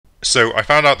So I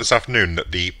found out this afternoon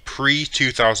that the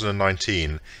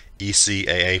pre-2019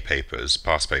 ECAA papers,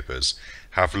 past papers,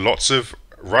 have lots of,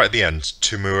 right at the end,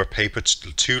 TMUA Paper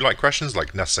 2-like questions,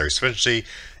 like necessary sufficiency,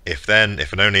 if then,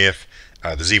 if and only if.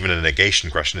 There's even a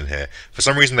negation question in here. For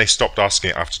some reason they stopped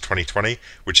asking it after 2020,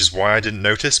 which is why I didn't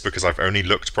notice, because I've only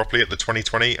looked properly at the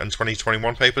 2020 and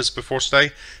 2021 papers before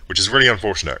today, which is really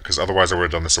unfortunate, because otherwise I would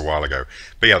have done this a while ago.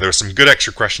 But yeah, there are some good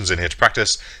extra questions in here to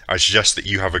practice. I suggest that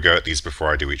you have a go at these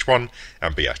before I do each one.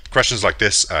 But yeah, questions like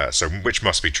this, so which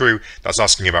must be true, that's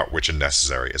asking about which are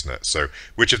necessary, isn't it? So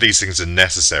which of these things are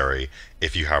necessary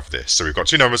if you have this? So we've got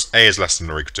two numbers, A is less than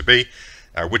or equal to B.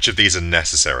 Which of these are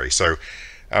necessary? So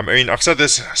I mean, I've said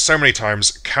this so many times,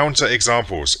 counter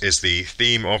examples is the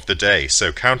theme of the day.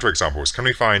 So counter examples, can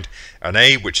we find an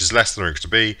A which is less than or equal to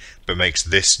B, but makes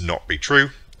this not be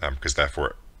true? Because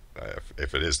therefore,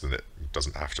 if it is, then it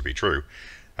doesn't have to be true.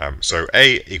 So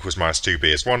A equals minus 2,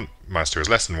 B is 1, minus 2 is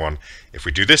less than 1. If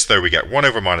we do this though, we get 1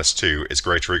 over minus 2 is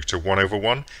greater or equal to 1 over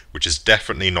 1, which is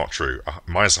definitely not true.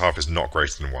 Minus a half is not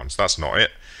greater than 1, so that's not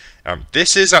it.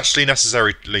 This is actually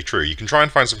necessarily true. You can try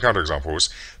and find some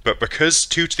counterexamples, but because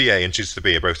 2 to the a and 2 to the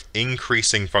b are both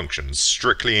increasing functions,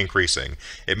 strictly increasing,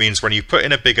 it means when you put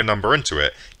in a bigger number into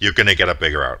it, you're going to get a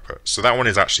bigger output. So that one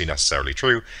is actually necessarily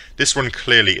true. This one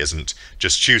clearly isn't.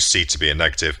 Just choose C to be a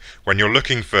negative. When you're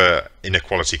looking for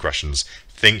inequality questions,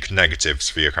 think negatives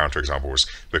for your counterexamples,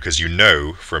 because you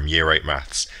know from year 8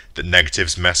 maths that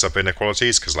negatives mess up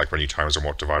inequalities, because like when you times a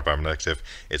mod divided by a negative,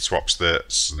 it swaps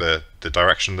the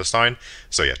direction of the sign.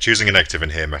 So yeah, choosing a negative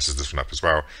in here messes this one up as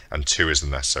well, and 2 is the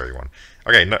necessary one.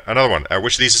 Okay, another one.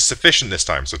 Which of these is sufficient this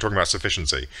time? So talking about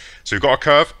sufficiency. So we've got a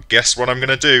curve. Guess what I'm going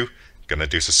to do? Going to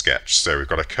do a sketch. So we've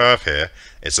got a curve here.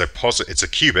 It's a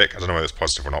cubic. I don't know whether it's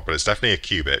positive or not, but it's definitely a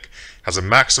cubic. Has a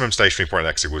maximum stationary point at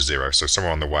x equals 0. So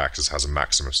somewhere on the y-axis has a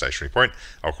maximum stationary point.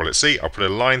 I'll call it C. I'll put a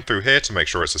line through here to make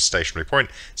sure it's a stationary point.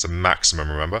 It's a maximum,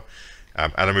 remember.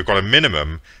 And then we've got a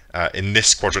minimum in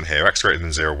this quadrant here, x greater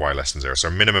than 0, y less than 0. So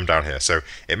minimum down here. So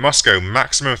it must go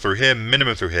maximum through here,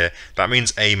 minimum through here. That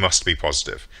means A must be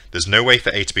positive. There's no way for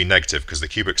A to be negative, because the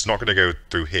cubic's not going to go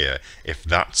through here if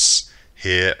that's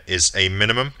here is a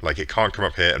minimum. Like, it can't come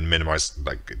up here and minimize,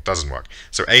 like, it doesn't work.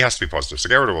 So A has to be positive. So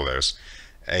get rid of all those.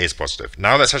 A is positive.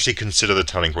 Now let's actually consider the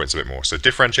turning points a bit more. So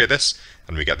differentiate this,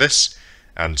 and we get this.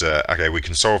 And okay, we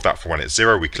can solve that for when it's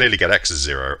 0. We clearly get x is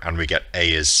 0, and we get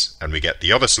and we get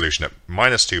the other solution at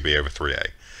minus 2b over 3a.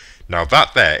 Now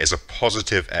that there is a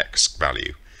positive x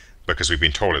value, because we've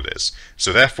been told it is.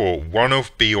 So therefore, one of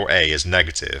b or a is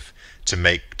negative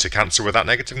to cancel with that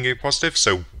negative and give positive.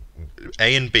 So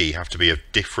a and b have to be of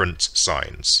different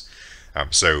signs.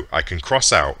 So I can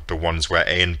cross out the ones where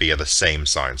a and b are the same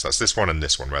signs. That's this one and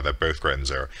this one, where they're both greater than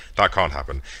 0. That can't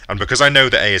happen. And because I know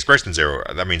that a is greater than 0,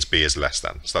 that means b is less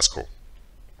than. So that's cool.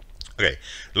 Okay,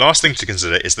 last thing to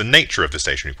consider is the nature of the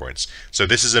stationary points. So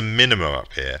this is a minimum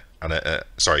up here, and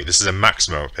this is a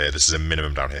maximum up here. This is a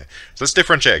minimum down here. So let's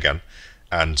differentiate again,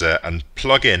 and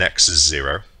plug in x is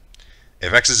 0.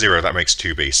 If x is 0, that makes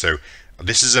 2b. So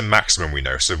this is a maximum, we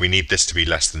know, so we need this to be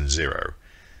less than 0.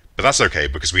 But that's okay,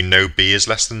 because we know b is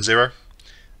less than 0.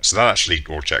 So that actually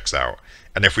all checks out.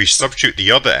 And if we substitute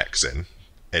the other x in,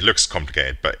 it looks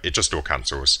complicated, but it just all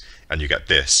cancels, and you get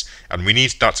this. And we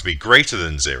need that to be greater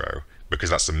than 0, because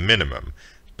that's the minimum.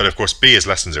 But of course b is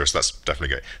less than 0, so that's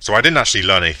definitely good. So I didn't actually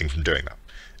learn anything from doing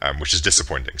that, which is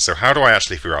disappointing. So how do I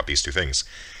actually figure out these two things?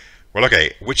 Well,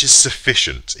 okay, which is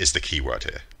sufficient is the key word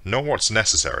here, not what's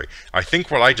necessary. I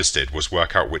think what I just did was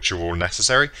work out which are all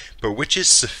necessary, but which is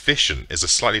sufficient is a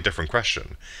slightly different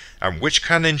question. Which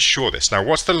can ensure this? Now,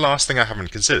 what's the last thing I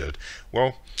haven't considered?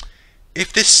 Well,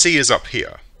 if this C is up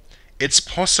here, it's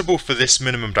possible for this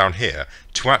minimum down here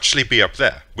to actually be up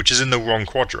there, which is in the wrong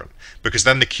quadrant, because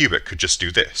then the cubic could just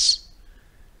do this.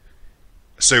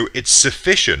 So it's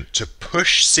sufficient to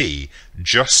push C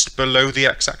just below the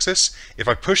x-axis. If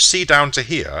I push C down to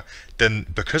here, then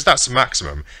because that's a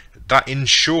maximum, that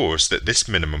ensures that this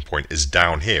minimum point is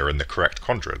down here in the correct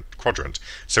quadrant.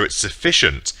 So it's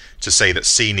sufficient to say that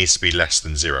C needs to be less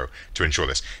than 0 to ensure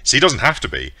this. C doesn't have to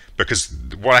be, because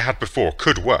what I had before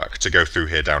could work to go through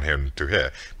here, down here, and through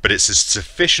here. But it's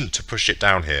sufficient to push it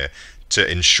down here to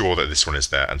ensure that this one is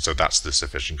there, and so that's the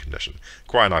sufficient condition.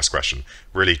 Quite a nice question,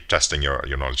 really testing your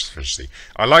knowledge sufficiency.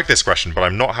 I like this question, but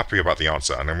I'm not happy about the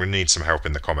answer, and I'm going to need some help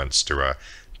in the comments to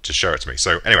show it to me.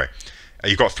 So anyway,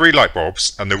 you've got 3 light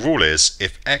bulbs, and the rule is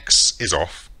if X is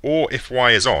off, or if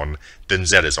Y is on, then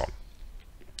Z is on.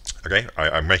 Okay,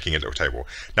 I'm making a little table.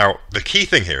 Now, the key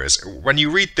thing here is, when you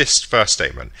read this first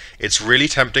statement, it's really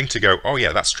tempting to go, oh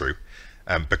yeah, that's true,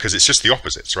 because it's just the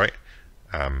opposites, right?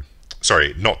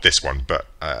 Sorry, not this one, but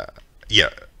yeah,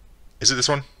 Is it this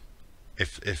one?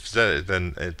 If Z,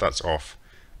 then that's off.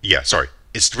 Yeah, sorry.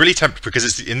 It's really tempting because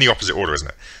it's in the opposite order, isn't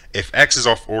it? If X is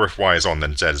off or if Y is on,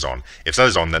 then Z is on. If Z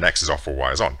is on, then X is off or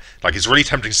Y is on. Like, it's really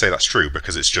tempting to say that's true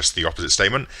because it's just the opposite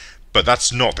statement, but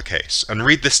that's not the case. And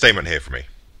read this statement here for me.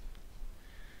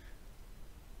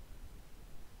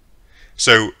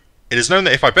 So, it is known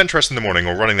that if I bench press in the morning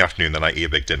or run in the afternoon, then I eat a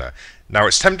big dinner. Now,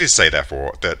 it's tempting to say,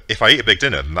 therefore, that if I eat a big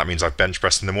dinner, then that means I've bench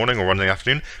pressed in the morning or run in the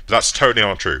afternoon, but that's totally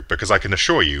not true, because I can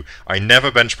assure you, I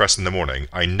never bench press in the morning,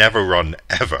 I never run,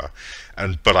 ever,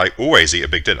 but I always eat a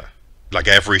big dinner, like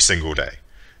every single day.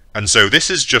 And so this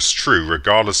is just true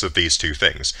regardless of these two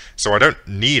things. So I don't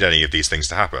need any of these things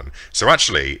to happen. So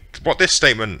actually, what this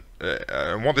statement,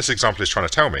 what this example is trying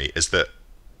to tell me is that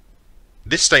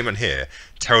this statement here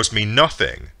tells me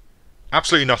nothing,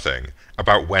 absolutely nothing,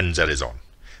 about when Z is on.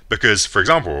 Because, for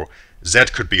example, Z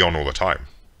could be on all the time.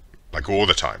 Like all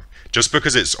the time. Just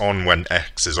because it's on when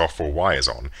X is off or Y is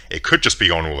on, it could just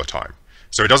be on all the time.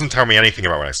 So it doesn't tell me anything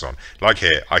about when X is on. Like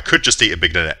here, I could just eat a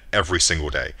big dinner every single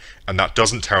day. And that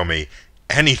doesn't tell me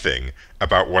anything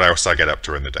about what else I get up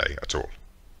to in the day at all.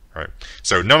 Right?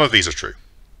 So none of these are true.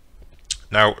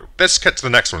 Now, let's get to the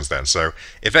next ones then. So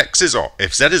if X is off,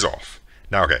 if Z is off,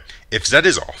 now okay, if Z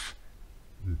is off,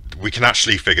 we can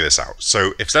actually figure this out.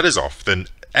 So if Z is off, then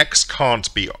X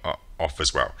can't be off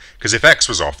as well. Because if X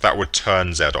was off, that would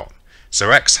turn Z on.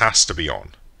 So X has to be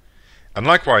on. And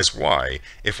likewise Y,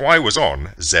 if Y was on,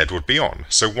 Z would be on.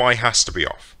 So Y has to be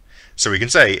off. So we can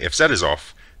say if Z is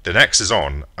off, then X is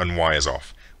on and Y is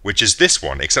off. Which is this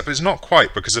one, except it's not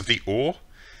quite because of the OR.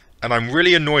 And I'm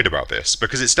really annoyed about this,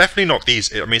 because it's definitely not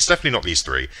these, I mean, it's definitely not these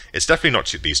three, it's definitely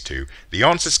not these two. The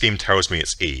answer scheme tells me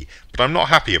it's E, but I'm not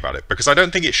happy about it, because I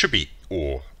don't think it should be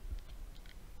OR.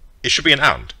 It should be an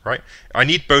AND, right? I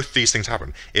need both these things to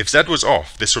happen. If Z was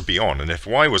off, this would be on, and if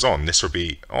Y was on, this would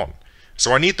be on.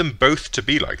 So I need them both to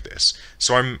be like this.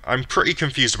 So I'm pretty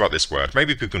confused about this word.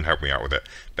 Maybe people can help me out with it.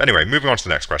 But anyway, moving on to the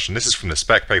next question. This is from the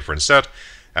spec paper instead.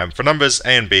 For numbers A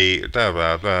and B, blah,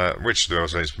 blah, blah, which of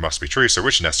those must be true? So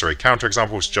which necessary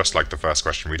counterexamples, just like the first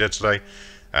question we did today.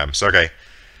 So okay,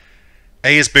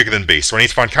 A is bigger than B. So I need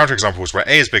to find counterexamples where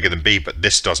A is bigger than B, but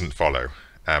this doesn't follow.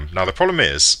 Now the problem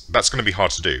is, that's going to be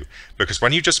hard to do, because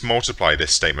when you just multiply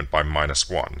this statement by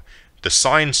 -1, the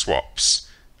sign swaps,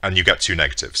 and you get two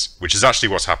negatives, which is actually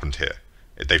what's happened here.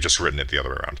 They've just written it the other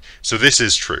way around. So this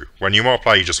is true. When you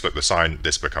multiply, you just flip the sign,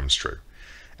 this becomes true.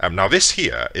 Now this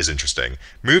here is interesting.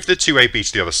 Move the 2AB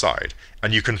to the other side,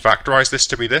 and you can factorize this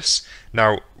to be this.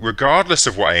 Now, regardless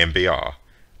of what A and B are,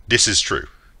 this is true.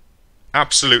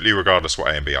 Absolutely regardless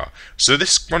what A and B are. So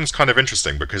this one's kind of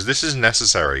interesting, because this is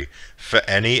necessary for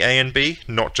any A and B,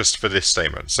 not just for this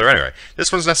statement. So anyway,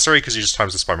 this one's necessary because you just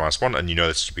times this by -1, and you know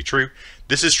this to be true.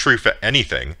 This is true for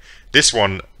anything. This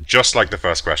one, just like the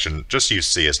first question, just use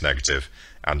C as negative,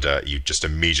 and you just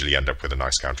immediately end up with a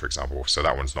nice counterexample. So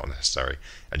that one's not necessary,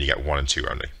 and you get 1 and 2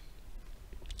 only.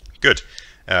 Good.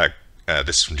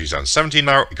 This is from 2017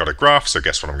 now. You've got a graph, so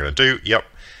guess what I'm going to do? Yep.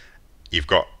 You've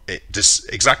got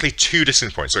exactly 2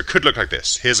 distinct points. So it could look like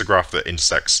this. Here's a graph that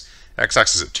intersects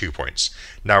x-axis at 2 points.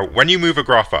 Now, when you move a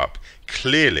graph up,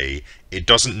 clearly it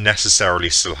doesn't necessarily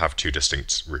still have 2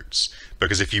 distinct routes.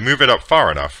 Because if you move it up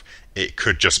far enough, it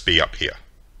could just be up here.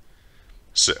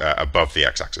 So, above the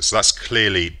x-axis. So that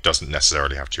clearly doesn't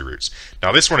necessarily have 2 roots.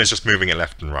 Now this one is just moving it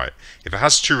left and right. If it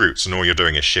has 2 roots and all you're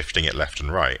doing is shifting it left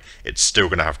and right, it's still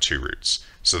going to have 2 roots.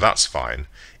 So that's fine.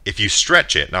 If you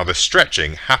stretch it, now the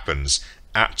stretching happens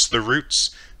at the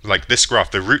roots. Like this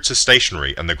graph, the roots are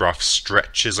stationary and the graph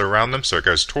stretches around them. So it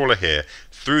goes taller here,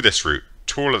 through this root,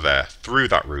 taller there, through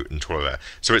that root, and taller there.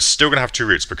 So it's still going to have 2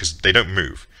 roots because they don't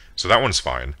move. So that one's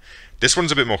fine. This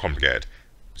one's a bit more complicated.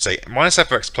 Say minus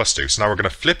f of x plus 2. So now we're going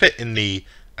to flip it in the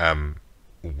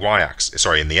y-axis,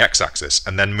 sorry, in the x-axis,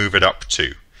 and then move it up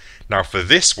 2. Now for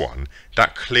this one,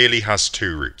 that clearly has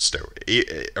 2 roots still.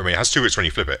 I mean, it has 2 roots when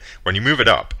you flip it. When you move it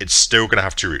up, it's still going to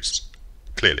have 2 roots,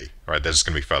 clearly. Right? They're just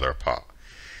going to be further apart.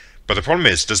 But the problem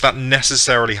is, does that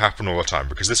necessarily happen all the time?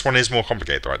 Because this one is more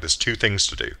complicated, right? There's 2 things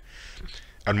to do.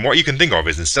 And what you can think of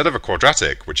is, instead of a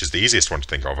quadratic, which is the easiest one to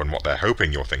think of and what they're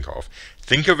hoping you'll think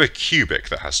of a cubic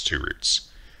that has 2 roots.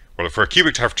 Well, for a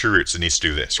cubic to have 2 roots, it needs to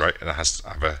do this, right? And it has to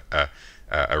have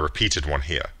a repeated one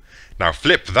here. Now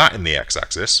flip that in the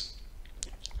x-axis,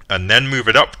 and then move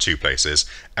it up 2 places,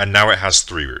 and now it has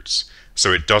 3 roots.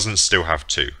 So it doesn't still have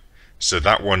 2. So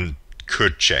that one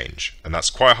could change. And that's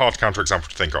quite a hard counterexample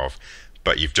to think of.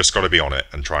 but you've just got to be on it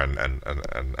and try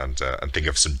and think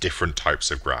of some different types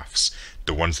of graphs,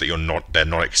 the ones that they're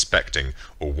not expecting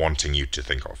or wanting you to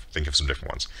think of. Think of some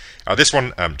different ones. This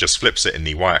one just flips it in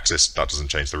the y-axis, that doesn't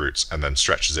change the roots, and then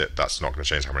stretches it, that's not going to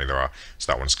change how many there are,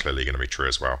 so that one's clearly going to be true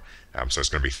as well. So it's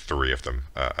going to be 3 of them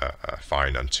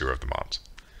fine and 2 of them aren't.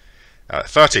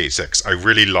 36, I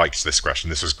really liked this question,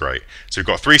 this was great. So we've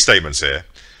got 3 statements here.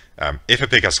 If a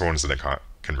pig has horns, then it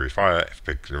can breathe fire. If a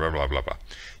pig, blah, blah, blah, blah.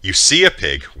 You see a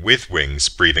pig with wings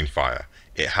breathing fire.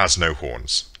 It has no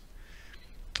horns.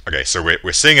 Okay, so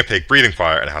we're seeing a pig breathing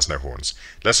fire and it has no horns.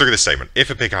 Let's look at this statement. If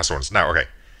a pig has horns. Now, okay,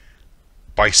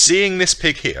 by seeing this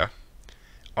pig here,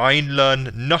 I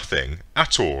learn nothing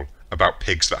at all about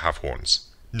pigs that have horns.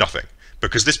 Nothing.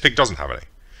 Because this pig doesn't have any.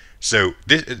 So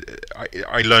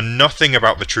I learn nothing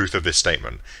about the truth of this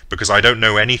statement because I don't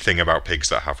know anything about pigs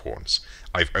that have horns.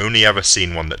 I've only ever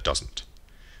seen one that doesn't.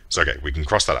 So okay, we can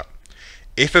cross that out.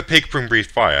 If a pig can breathe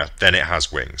fire, then it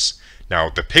has wings. Now,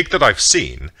 the pig that I've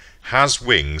seen has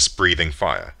wings breathing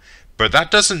fire, but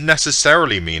that doesn't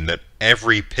necessarily mean that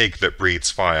every pig that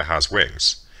breathes fire has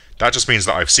wings. That just means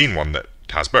that I've seen one that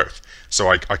has both. So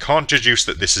I can't deduce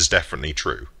that this is definitely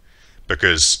true,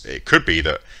 because it could be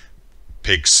that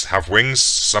pigs have wings,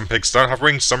 some pigs don't have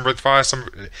wings, some breathe fire,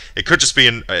 it could just be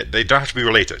they don't have to be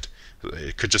related.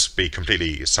 It could just be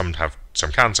completely, some can,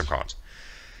 some can't.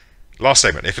 Last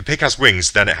statement, if a pig has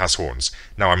wings, then it has horns.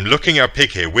 Now I'm looking at a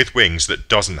pig here with wings that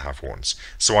doesn't have horns,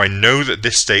 so I know that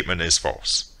this statement is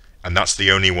false, and that's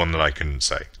the only one that I can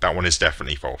say. That one is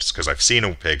definitely false, because I've seen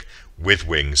a pig with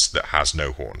wings that has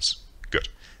no horns. Good,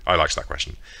 I liked that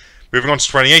question. Moving on to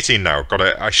 2018 now.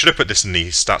 I should have put this in the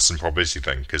stats and probability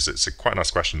thing, because it's a quite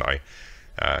nice question that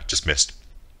I just missed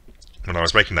when I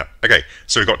was making that. Okay,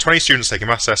 so we've got 20 students taking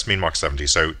maths test, mean mark 70,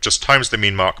 so just times the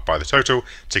mean mark by the total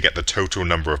to get the total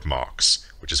number of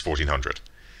marks, which is 1400.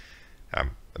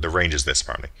 The range is this,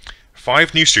 apparently.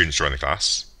 5 new students join the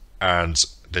class, and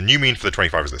the new mean for the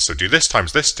 25 is this. So do this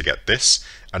times this to get this,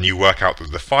 and you work out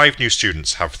that the 5 new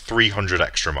students have 300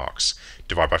 extra marks.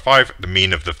 Divide by 5, the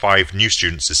mean of the 5 new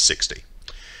students is 60.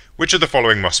 Which of the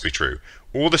following must be true?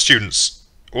 All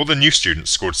the new students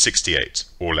scored 68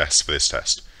 or less for this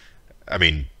test. I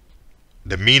mean,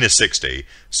 the mean is 60,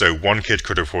 so one kid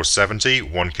could have forced 70,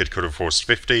 one kid could have forced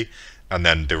 50, and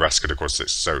then the rest could have forced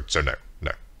 60. So no.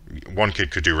 One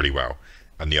kid could do really well,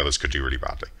 and the others could do really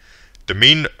badly. The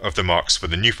mean of the marks for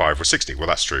the new 5 was 60. Well,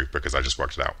 that's true, because I just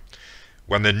worked it out.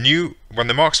 When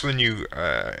the marks for the new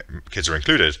kids are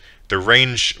included, the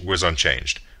range was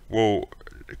unchanged. Well,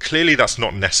 clearly that's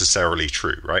not necessarily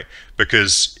true, right?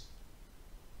 Because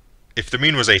if the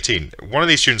mean was 18, one of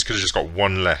these students could have just got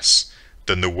 1 less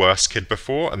than the worst kid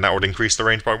before, and that would increase the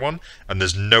range by 1, and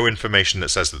there's no information that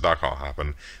says that that can't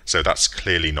happen, so that's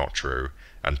clearly not true,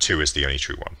 and 2 is the only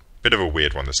true one. Bit of a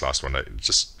weird one, this last one. It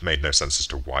just made no sense as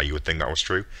to why you would think that was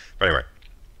true. But anyway,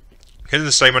 here's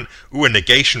the statement. Ooh, a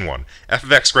negation one. F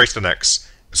of x greater than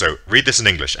x. So read this in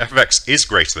English. F of x is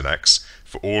greater than x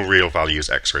for all real values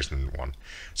x greater than 1.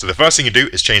 So the first thing you do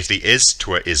is change the is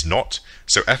to a is not.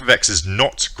 So f of x is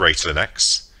not greater than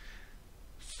x.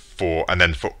 And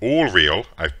then for all real,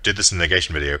 I did this in the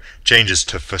negation video, changes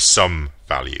to for some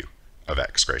value of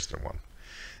x greater than 1.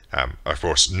 Of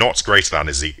course, not greater than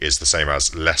is the same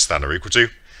as less than or equal to.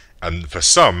 And for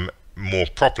some, more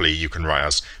properly, you can write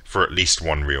as for at least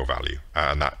 1 real value.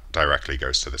 And that directly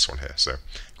goes to this one here. So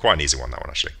quite an easy one, that one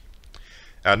actually.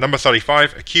 Number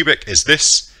 35, a cubic is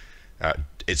this.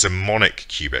 It's a monic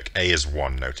cubic. A is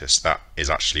 1, notice. That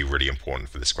is actually really important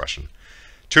for this question.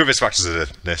 2 of its factors are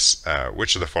this.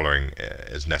 Which of the following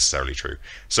is necessarily true?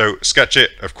 So sketch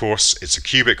it, of course. It's a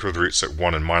cubic with roots at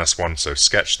 1 and -1, so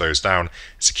sketch those down.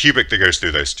 It's a cubic that goes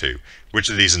through those 2. Which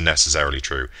of these are necessarily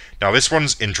true? Now this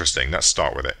one's interesting. Let's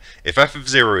start with it. If f of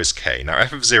 0 is k, now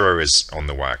f of 0 is on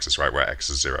the y-axis, right, where x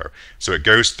is 0. So it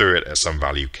goes through it at some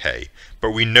value k.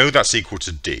 But we know that's equal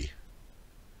to d.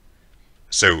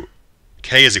 So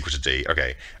k is equal to d,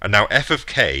 okay. And now f of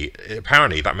k,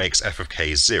 apparently that makes f of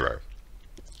k 0.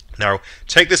 Now,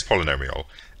 take this polynomial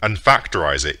and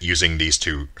factorize it using these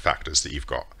 2 factors that you've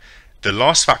got. The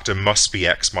last factor must be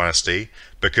x minus d,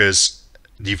 because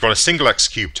you've got a single x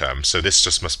cubed term, so this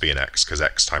just must be an x, because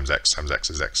x times x times x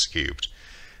is x cubed.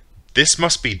 This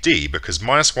must be d, because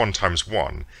 -1 times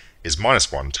 1 is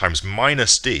 -1 times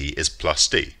minus d is plus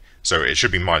d. So it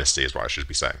should be minus d is what I should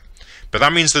be saying. But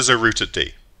that means there's a root at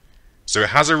d. So it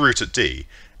has a root at d,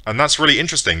 and that's really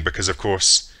interesting because, of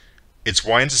course, its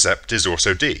y-intercept is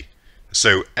also d.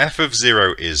 So f of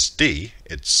 0 is d,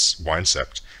 its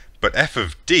y-intercept, but f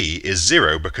of d is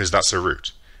 0 because that's a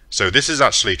root. So this is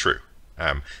actually true.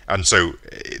 And so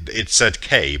it said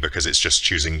k because it's just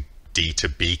choosing d to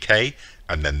bk,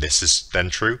 and then this is then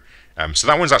true. So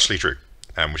that one's actually true,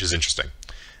 which is interesting.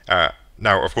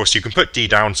 Now, of course, you can put d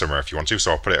down somewhere if you want to,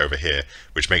 so I'll put it over here,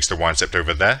 which makes the y-intercept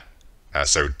over there.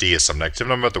 So d is some negative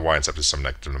number, the y-intercept is some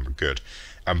negative number, good.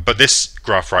 But this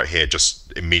graph right here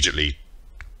just immediately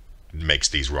makes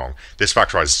these wrong. This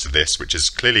factorizes to this, which is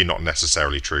clearly not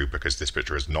necessarily true because this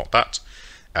picture is not that.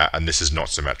 And this is not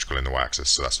symmetrical in the y-axis,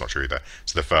 so that's not true either.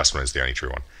 So the first one is the only true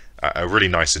one. A really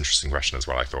nice, interesting question as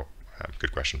well, I thought.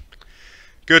 Good question.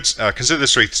 Good. Consider the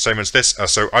three statements.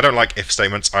 So I don't like if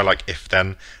statements, I like if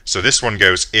then. So this one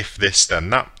goes if this, then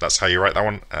that. That's how you write that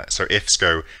one. So ifs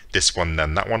go this one,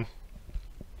 then that one.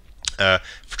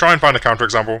 Try and find a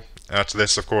counterexample to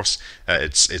this, of course.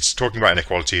 It's talking about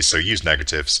inequalities, so use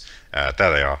negatives. There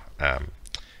they are.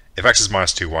 If x is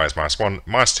minus 2, y is minus 1.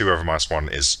 Minus 2 over minus 1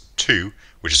 is 2,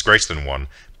 which is greater than 1,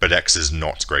 but x is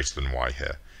not greater than y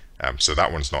here. So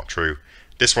that one's not true.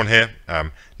 This one here,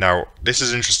 now this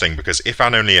is interesting because if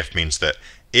and only if means that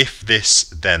if this,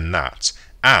 then that,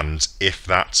 and if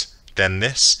that, then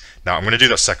this. Now I'm going to do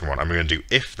that second one. I'm going to do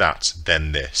if that,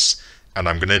 then this, and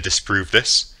I'm going to disprove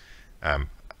this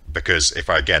because if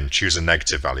I again choose a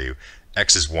negative value,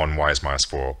 x is 1, y is minus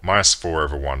 4. Minus 4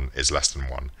 over 1 is less than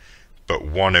 1, but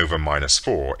 1 over minus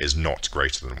 4 is not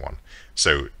greater than 1.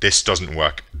 So this doesn't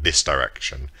work this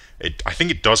direction. I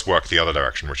think it does work the other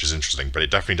direction, which is interesting, but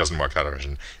it definitely doesn't work that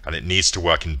direction, and it needs to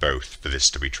work in both for this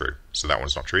to be true. So that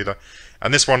one's not true either.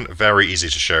 And this one, very easy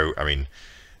to show. I mean,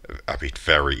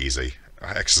 very easy.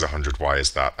 X is 100, y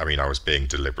is that. I mean, I was being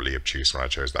deliberately obtuse when I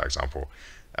chose that example.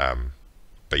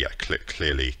 But yeah,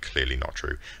 clearly not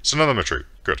true. So none of them are true.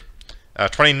 Good.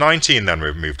 2019 then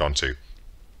we've moved on to.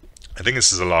 I think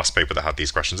this is the last paper that had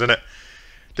these questions in it.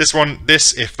 This one,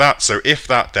 this, if that, so if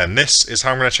that, then this is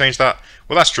how I'm going to change that.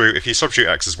 Well, that's true. If you substitute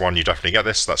x as 1, you definitely get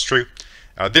this. That's true.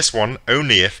 This one,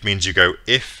 only if, means you go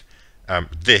if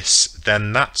this,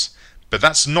 then that. But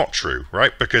that's not true,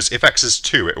 right? Because if x is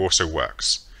 2, it also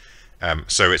works.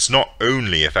 So it's not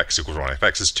only if x equals 1. If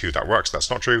x is 2, that works. That's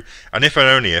not true. And if and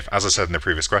only if, as I said in the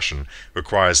previous question,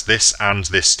 requires this and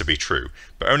this to be true.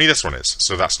 But only this one is.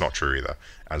 So that's not true either.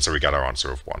 And so we get our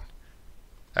answer of 1.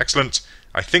 Excellent.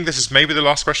 I think this is maybe the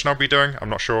last question I'll be doing. I'm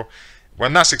not sure.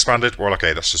 When that's expanded, well,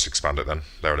 okay, let's just expand it then.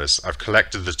 There it is. I've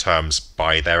collected the terms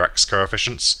by their x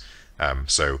coefficients.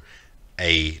 So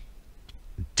a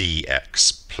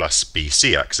dx plus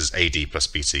bcx is ad plus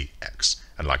bcx,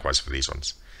 and likewise for these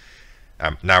ones.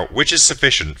 Now, which is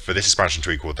sufficient for this expansion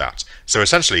to equal that? So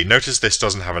essentially, notice this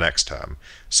doesn't have an x term.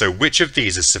 So which of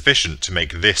these is sufficient to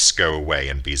make this go away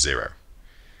and be 0?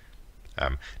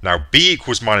 Now, b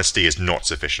equals minus d is not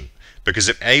sufficient, because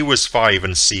if a was 5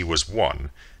 and c was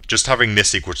 1, just having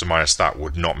this equal to minus that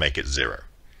would not make it 0.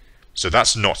 So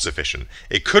that's not sufficient.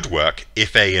 It could work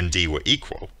if a and d were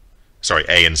equal. Sorry,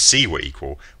 a and c were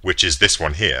equal, which is this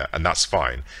one here, and that's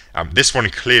fine. This one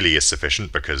clearly is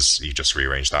sufficient because you just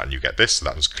rearrange that and you get this, so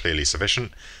that was clearly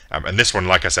sufficient. And this one,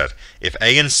 like I said, if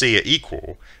a and c are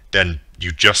equal, then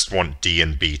you just want d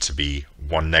and b to be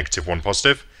 1 negative, 1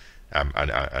 positive.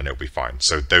 And it'll be fine.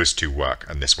 So those two work,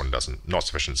 and this one doesn't. Not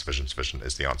sufficient, sufficient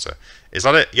is the answer. Is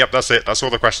that it? Yep, that's it. That's all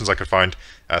the questions I could find.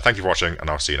 Thank you for watching, and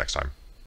I'll see you next time.